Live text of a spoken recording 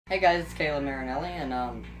Hey guys, it's Caleb Marinelli, and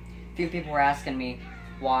a few people were asking me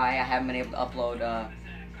why I haven't been able to upload.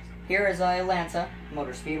 Here is Atlanta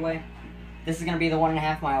Motor Speedway. This is going to be the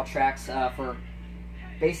 1.5 mile tracks for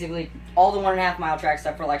basically all the 1.5 mile tracks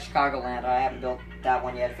except for like Chicagoland. I haven't built that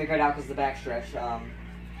one yet. I figured it out because of the backstretch.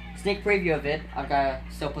 Sneak preview of it. I've got to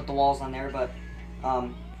still put the walls on there, but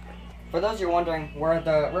for those you're wondering where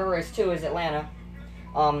the River Race 2 is, Atlanta.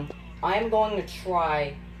 I'm going to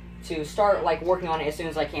try to start like working on it as soon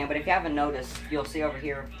as I can, but if you haven't noticed, you'll see over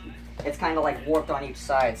here, it's kind of like warped on each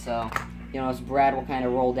side, so, you know, as Brad will kind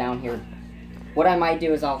of roll down here. What I might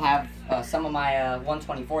do is I'll have some of my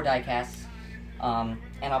 124 die casts, and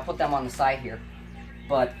I'll put them on the side here,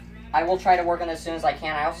 but I will try to work on this as soon as I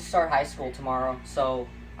can. I also start high school tomorrow, so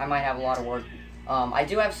I might have a lot of work. I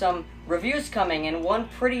do have some reviews coming, and one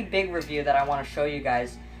pretty big review that I want to show you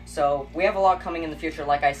guys, so we have a lot coming in the future,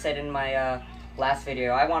 like I said in my last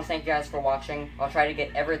video. I want to thank you guys for watching. I'll try to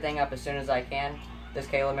get everything up as soon as I can. This is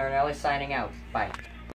Caleb Marinelli signing out. Bye.